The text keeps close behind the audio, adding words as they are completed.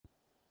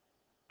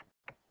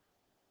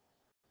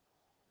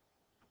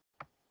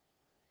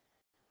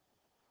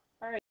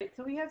right,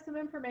 so we have some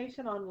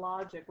information on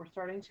logic. We're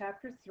starting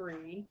chapter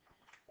 3,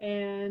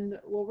 and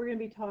what we're going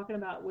to be talking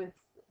about with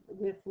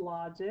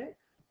logic,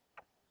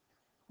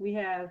 we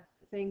have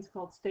things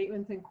called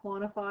statements and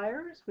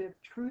quantifiers. We have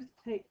truth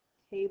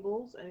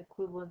tables and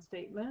equivalent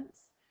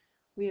statements.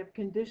 We have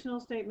conditional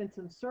statements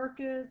and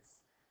circuits,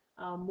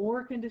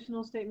 more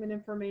conditional statement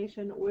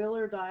information,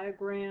 Euler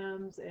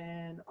diagrams,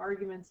 and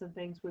arguments and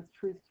things with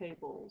truth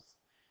tables.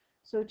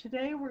 So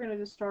today we're going to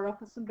just start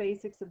off with some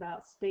basics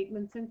about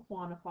statements and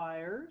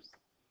quantifiers.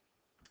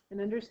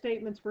 And under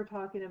statements we're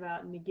talking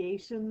about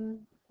negation,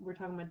 we're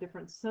talking about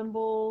different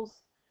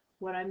symbols,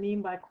 what I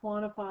mean by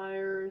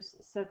quantifiers,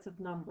 sets of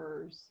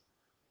numbers.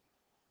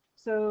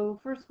 So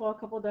first of all, a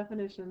couple of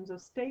definitions. A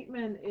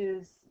statement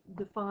is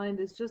defined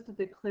as just a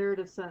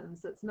declarative sentence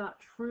that's not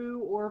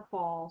true or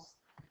false.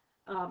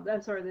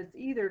 That's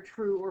either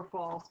true or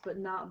false, but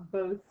not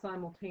both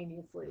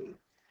simultaneously.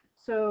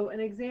 So an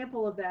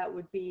example of that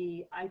would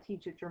be, I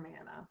teach at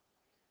Germanna.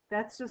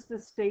 That's just a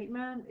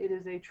statement. It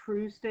is a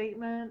true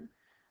statement,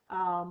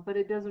 but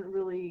it doesn't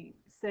really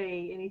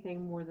say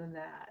anything more than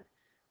that.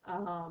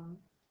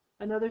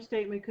 Another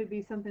statement could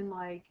be something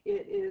like,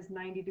 it is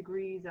 90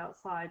 degrees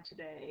outside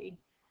today.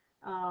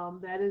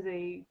 That is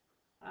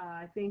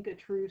I think, a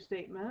true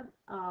statement.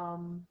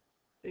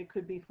 It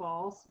could be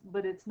false,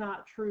 but it's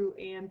not true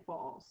and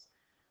false.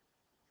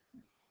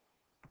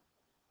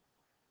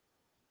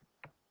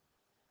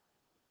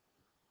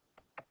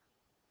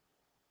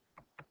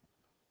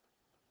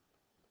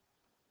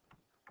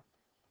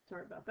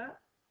 Sorry about that.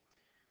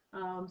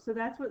 So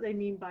that's what they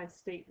mean by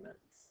statements.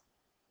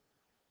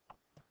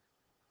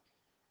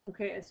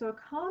 Okay, so a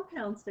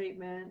compound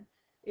statement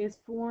is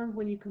formed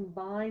when you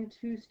combine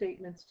two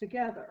statements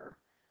together.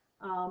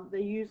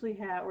 They usually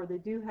have, or they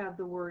do have,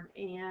 the word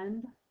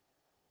and,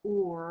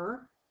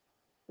 or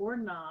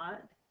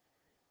not,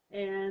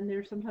 and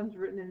they're sometimes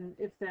written in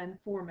if-then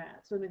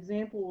format. So an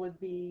example would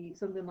be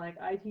something like,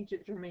 I teach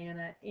at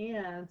Germanna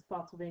and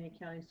Spotsylvania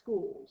County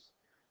Schools.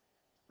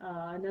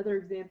 Another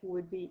example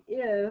would be,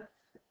 if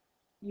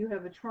you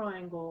have a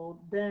triangle,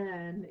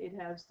 then it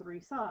has 3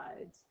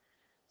 sides.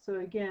 So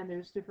again,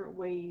 there's different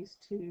ways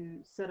to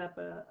set up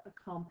a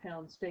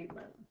compound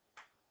statement.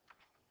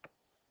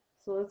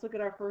 So let's look at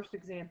our first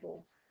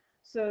example.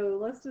 So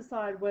let's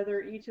decide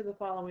whether each of the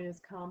following is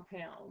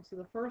compound. So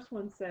the first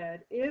one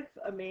said, if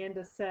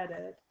Amanda said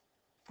it,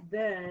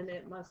 then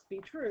it must be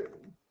true.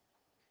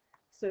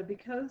 So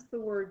because the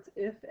words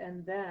if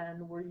and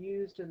then were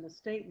used in the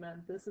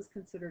statement, this is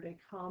considered a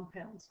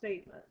compound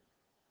statement.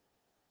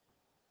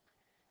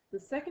 The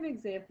second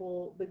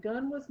example, the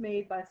gun was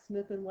made by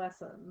Smith &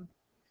 Wesson.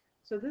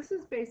 So this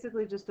is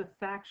basically just a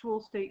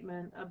factual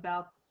statement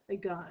about a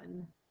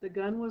gun. The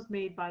gun was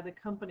made by the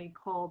company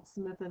called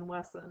Smith &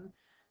 Wesson.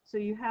 So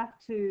you have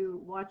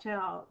to watch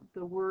out.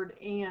 The word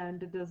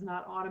and does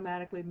not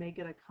automatically make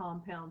it a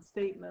compound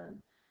statement.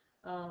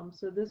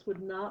 So this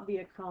would not be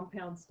a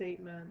compound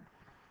statement.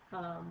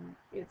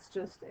 It's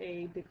just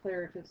a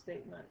declarative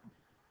statement.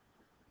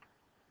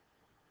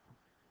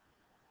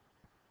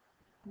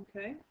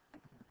 Okay.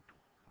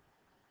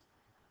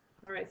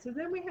 All right, so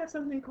then we have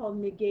something called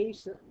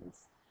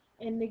negations.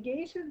 And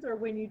negations are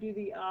when you do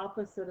the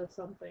opposite of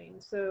something.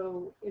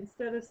 So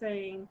instead of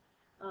saying,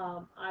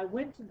 I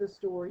went to the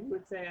store, you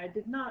would say, I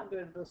did not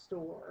go to the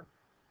store.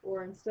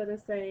 Or instead of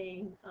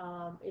saying,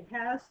 it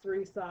has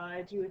 3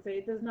 sides, you would say,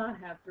 it does not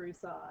have 3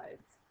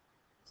 sides.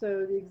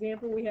 So the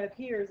example we have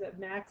here is that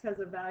Max has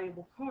a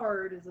valuable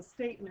card is a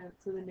statement,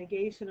 so the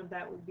negation of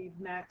that would be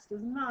Max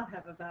does not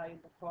have a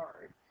valuable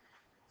card.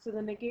 So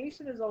the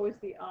negation is always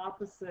the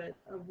opposite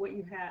of what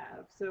you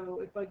have.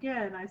 So if,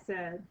 again, I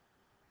said,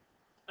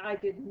 I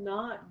did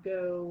not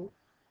go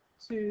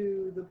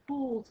to the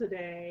pool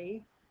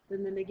today,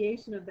 then the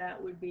negation of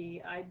that would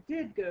be, I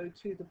did go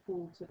to the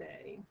pool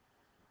today.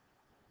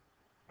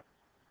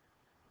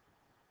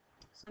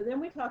 So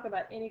then we talk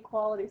about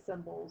inequality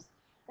symbols.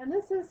 And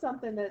this is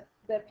something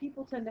that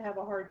people tend to have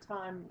a hard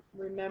time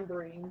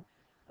remembering.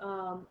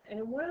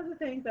 And one of the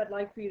things I'd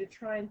like for you to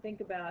try and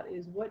think about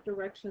is what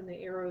direction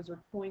the arrows are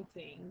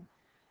pointing.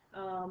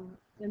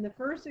 In the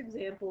first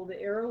example,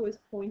 the arrow is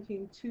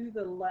pointing to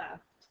the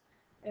left.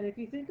 And if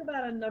you think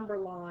about a number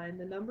line,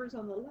 the numbers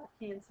on the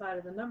left-hand side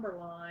of the number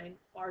line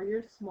are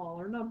your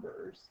smaller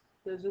numbers.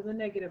 Those are the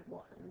negative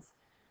ones.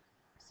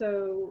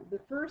 So the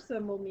first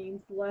symbol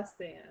means less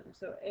than.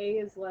 So A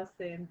is less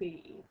than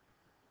B.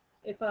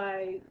 If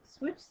I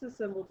switch the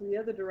symbol to the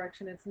other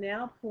direction, it's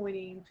now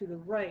pointing to the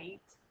right,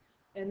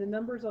 and the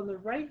numbers on the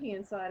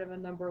right-hand side of a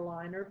number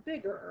line are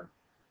bigger.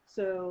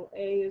 So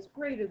A is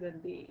greater than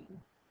B.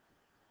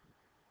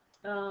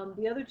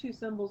 The other 2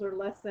 symbols are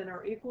less than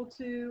or equal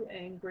to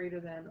and greater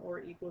than or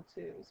equal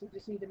to. So you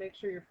just need to make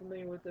sure you're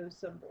familiar with those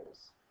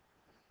symbols.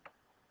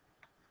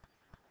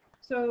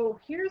 So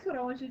here's what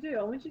I want you to do.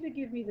 I want you to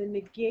give me the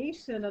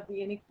negation of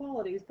the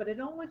inequalities, but I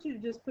don't want you to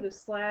just put a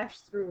slash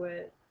through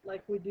it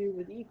like we do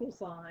with equal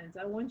signs.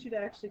 I want you to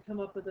actually come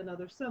up with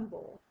another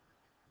symbol.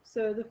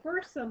 So the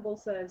first symbol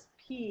says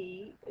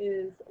P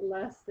is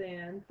less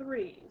than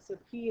 3. So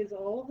P is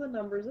all of the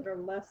numbers that are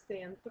less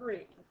than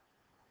 3.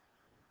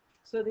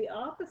 So the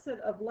opposite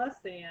of less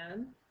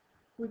than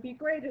would be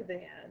greater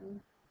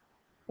than,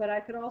 but I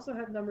could also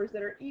have numbers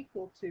that are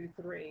equal to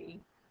 3.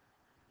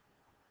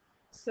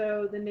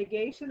 So the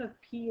negation of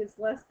p is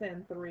less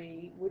than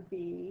 3 would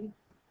be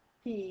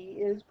p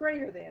is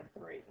greater than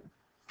 3.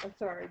 I'm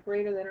sorry,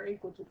 greater than or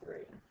equal to 3.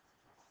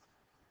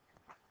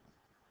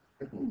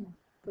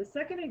 The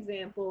second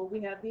example,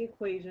 we have the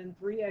equation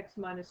 3x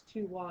minus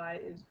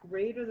 2y is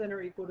greater than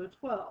or equal to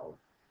 12.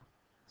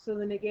 So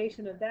the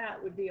negation of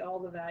that would be all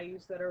the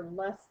values that are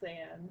less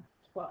than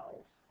 12.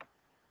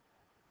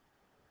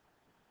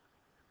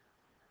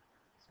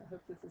 So I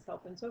hope this is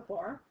helping so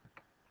far.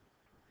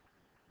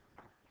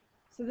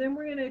 So then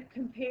we're going to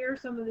compare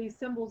some of these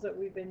symbols that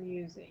we've been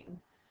using.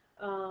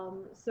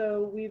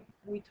 So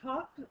we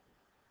talked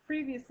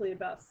previously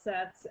about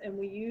sets, and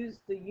we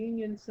used the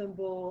union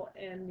symbol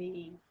and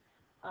the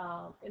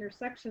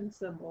intersection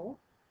symbol.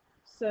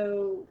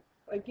 So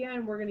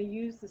again, we're going to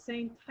use the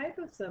same type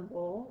of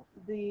symbol.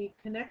 The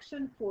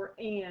connection for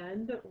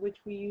and, which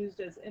we used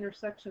as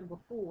intersection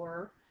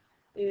before,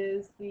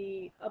 is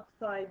the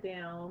upside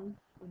down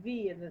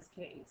V in this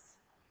case.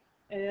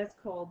 And that's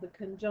called the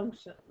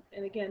conjunction.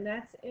 And again,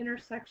 that's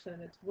intersection.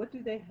 It's what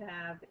do they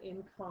have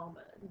in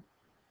common.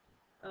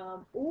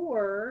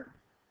 Or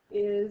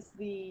is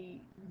the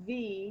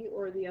V,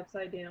 or the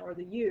upside down, or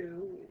the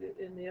U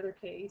in the other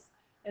case,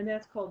 and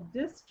that's called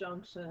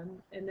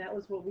disjunction, and that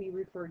was what we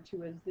referred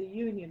to as the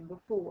union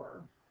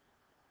before.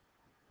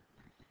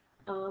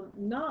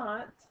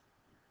 Not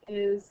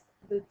is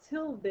the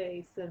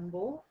tilde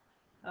symbol,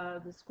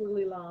 the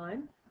squiggly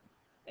line,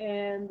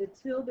 and the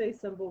tilde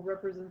symbol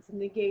represents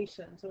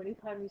negation. So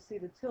anytime you see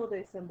the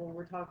tilde symbol,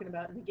 we're talking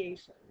about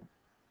negation.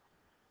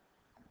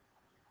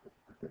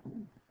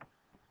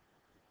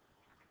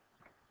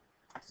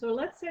 So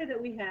let's say that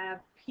we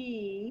have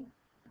P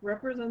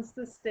represents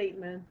the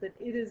statement that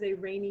it is a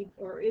rainy,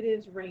 or it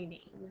is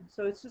raining.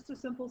 So it's just a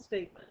simple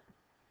statement.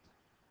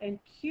 And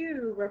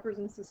Q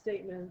represents the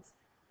statements,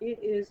 it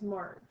is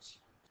March.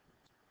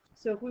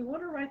 So if we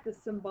want to write the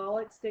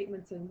symbolic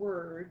statements in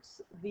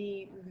words,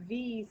 the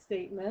V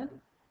statement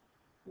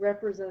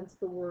represents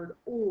the word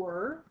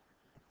or.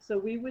 So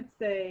we would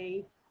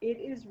say, it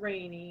is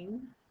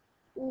raining,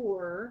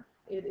 or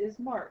it is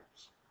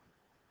March.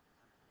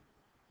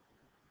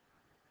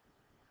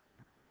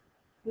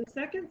 The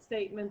second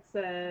statement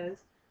says,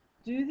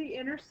 do the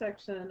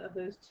intersection of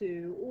those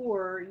two,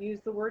 or use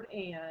the word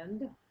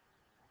and.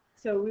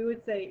 So we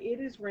would say,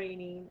 it is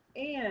raining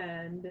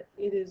and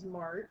it is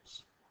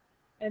March.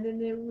 And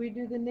then we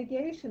do the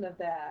negation of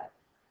that.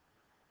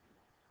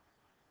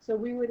 So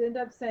we would end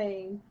up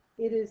saying,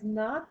 it is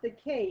not the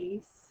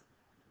case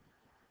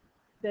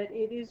that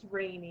it is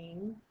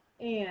raining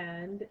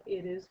and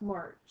it is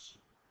March.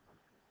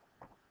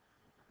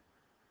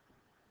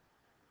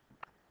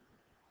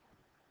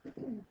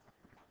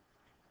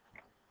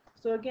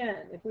 So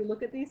again, if we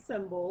look at these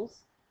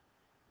symbols,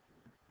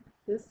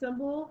 this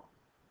symbol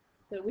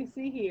that we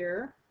see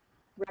here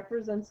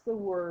represents the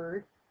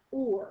word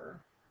or.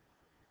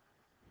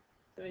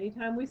 So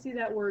anytime we see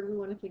that word, we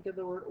want to think of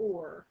the word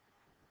or.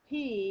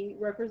 P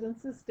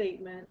represents the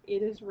statement,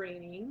 it is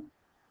raining,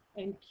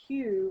 and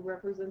Q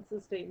represents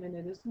the statement,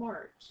 it is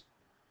March.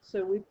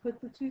 So we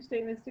put the two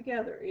statements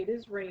together. It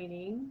is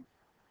raining,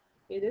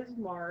 it is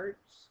March,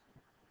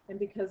 and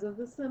because of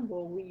the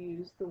symbol, we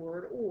use the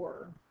word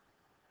or.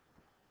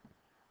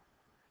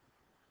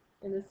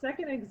 In the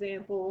second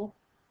example,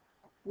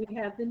 we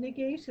have the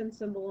negation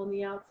symbol on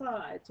the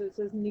outside. So it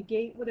says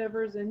negate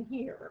whatever's in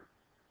here.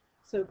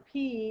 So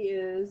P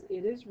is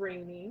it is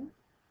raining.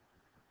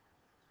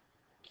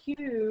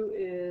 Q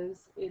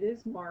is it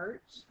is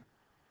March.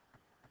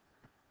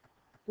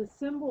 The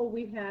symbol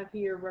we have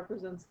here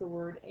represents the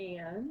word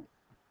and.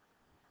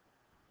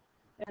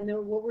 And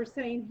then what we're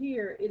saying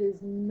here, it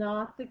is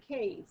not the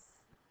case,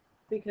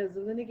 because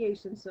of the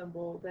negation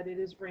symbol, that it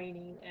is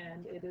raining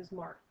and it is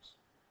March.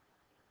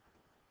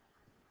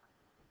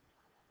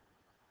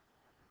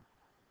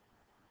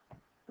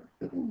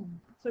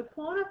 So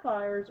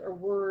quantifiers are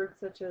words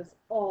such as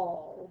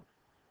all,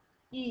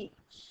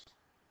 each,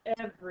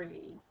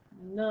 every,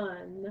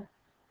 none.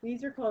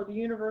 These are called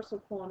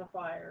universal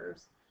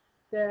quantifiers.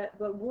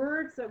 But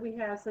words that we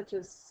have such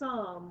as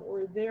some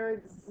or there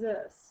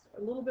exists,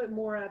 a little bit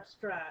more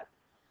abstract,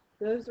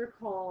 those are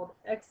called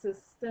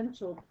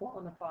existential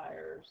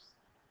quantifiers.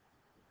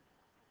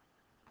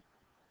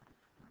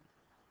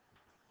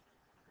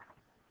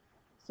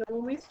 So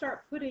when we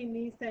start putting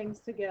these things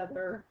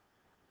together,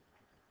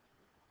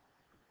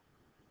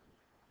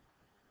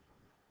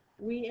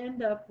 we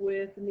end up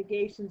with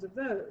negations of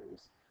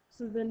those.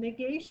 So the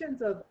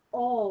negations of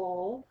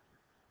all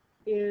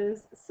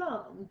is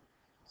some.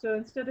 So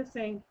instead of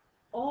saying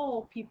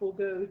all people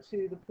go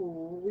to the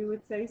pool, we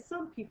would say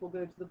some people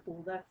go to the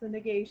pool. That's the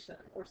negation.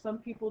 Or some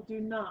people do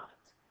not.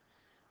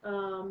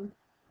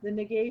 The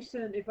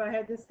negation, if I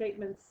had this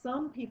statement,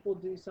 some people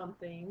do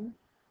something,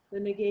 the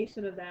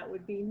negation of that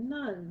would be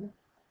none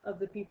of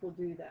the people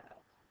do that.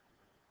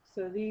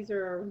 So these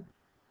are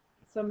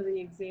some of the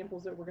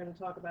examples that we're going to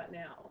talk about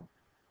now.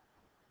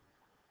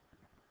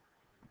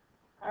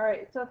 All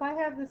right, so if I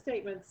have the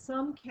statement,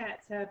 some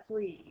cats have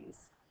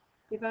fleas,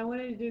 if I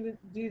wanted to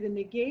do the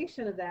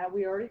negation of that,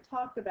 we already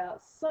talked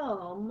about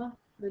some.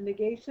 The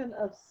negation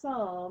of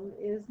some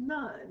is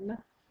none.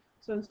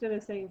 So instead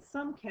of saying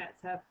some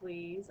cats have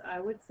fleas, I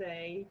would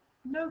say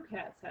no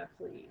cats have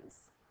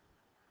fleas.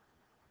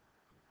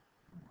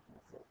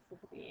 So let's look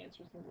at the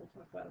answers and we'll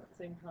talk about it at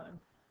the same time.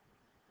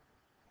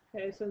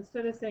 Okay, so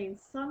instead of saying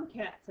some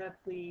cats have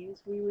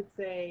fleas, we would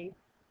say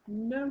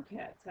no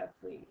cats have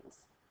fleas.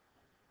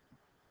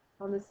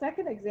 On the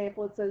second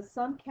example, it says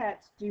some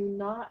cats do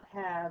not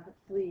have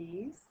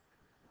fleas.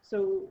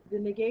 So the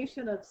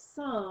negation of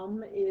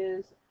some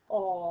is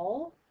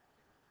all.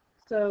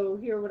 So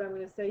here what I'm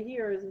going to say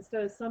here is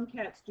instead of some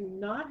cats do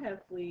not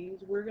have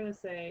fleas, we're going to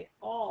say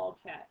all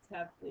cats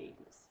have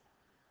fleas.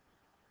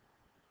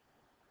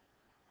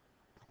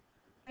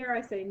 Here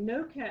I say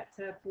no cats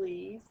have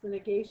fleas. The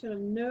negation of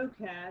no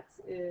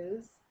cats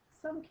is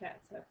some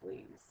cats have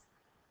fleas.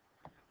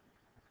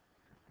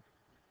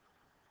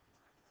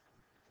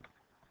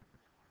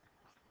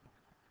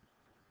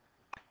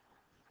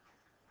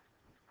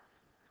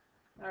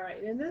 All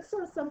right, and this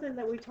is something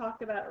that we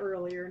talked about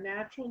earlier.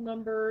 Natural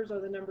numbers are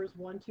the numbers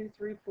 1, 2,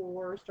 3,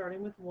 4,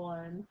 starting with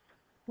 1.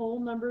 Whole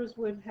numbers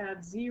would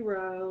have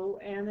 0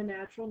 and the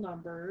natural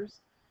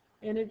numbers.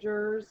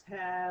 Integers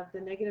have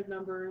the negative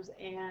numbers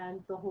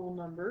and the whole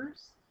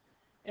numbers,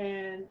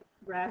 and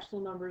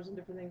rational numbers and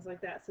different things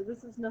like that. So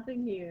this is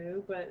nothing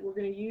new, but we're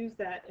going to use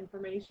that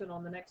information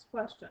on the next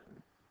question.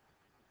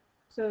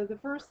 So the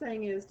first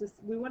thing is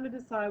we want to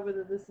decide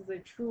whether this is a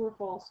true or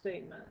false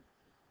statement.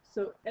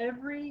 So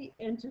every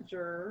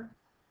integer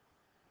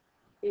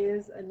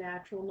is a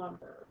natural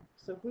number.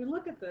 So if we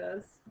look at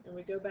this and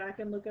we go back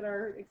and look at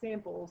our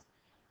examples,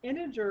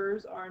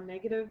 integers are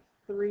 -3,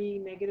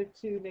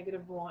 -2,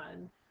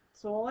 -1.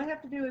 So all I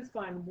have to do is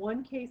find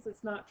one case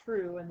that's not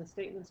true and the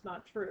statement's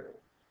not true.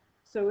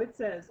 So it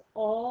says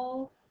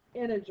all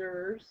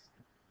integers,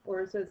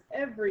 or it says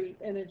every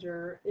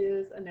integer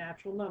is a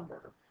natural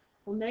number.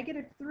 Well,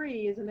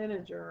 -3 is an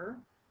integer,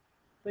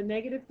 but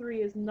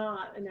 -3 is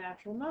not a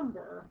natural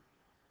number.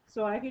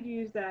 So I could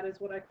use that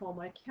as what I call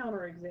my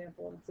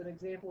counterexample. It's an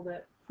example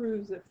that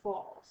proves it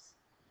false.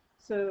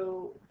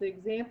 So the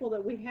example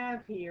that we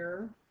have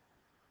here,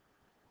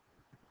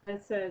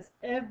 that says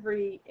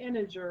every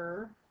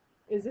integer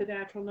is a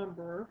natural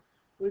number,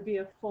 would be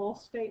a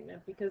false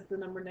statement because the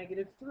number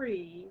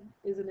 -3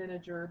 is an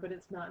integer, but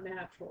it's not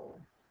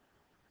natural.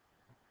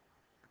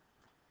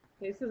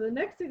 Okay, so the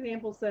next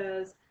example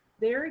says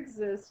there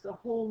exists a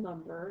whole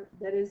number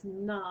that is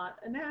not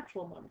a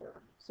natural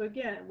number. So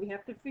again, we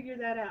have to figure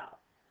that out.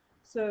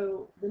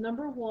 So the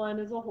number 1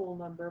 is a whole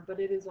number, but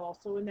it is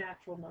also a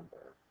natural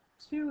number.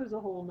 2 is a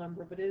whole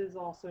number, but it is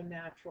also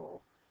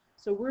natural.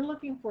 So we're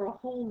looking for a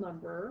whole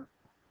number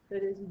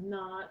that is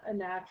not a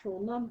natural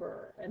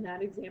number, and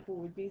that example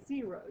would be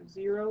 0.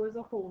 0 is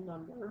a whole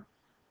number,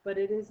 but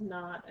it is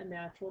not a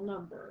natural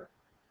number.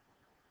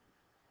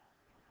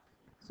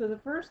 So the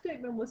first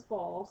statement was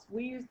false.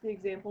 We used the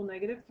example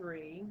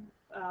 -3.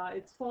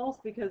 It's false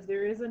because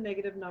there is a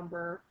negative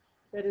number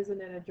that is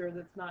an integer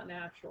that's not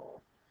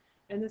natural.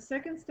 And the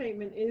second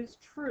statement is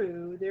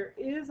true. There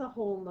is a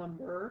whole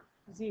number,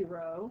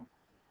 0,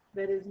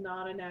 that is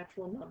not a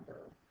natural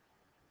number.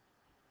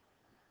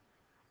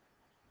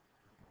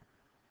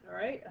 All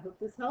right, I hope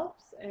this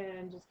helps,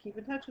 and just keep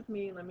in touch with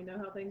me and let me know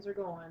how things are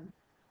going.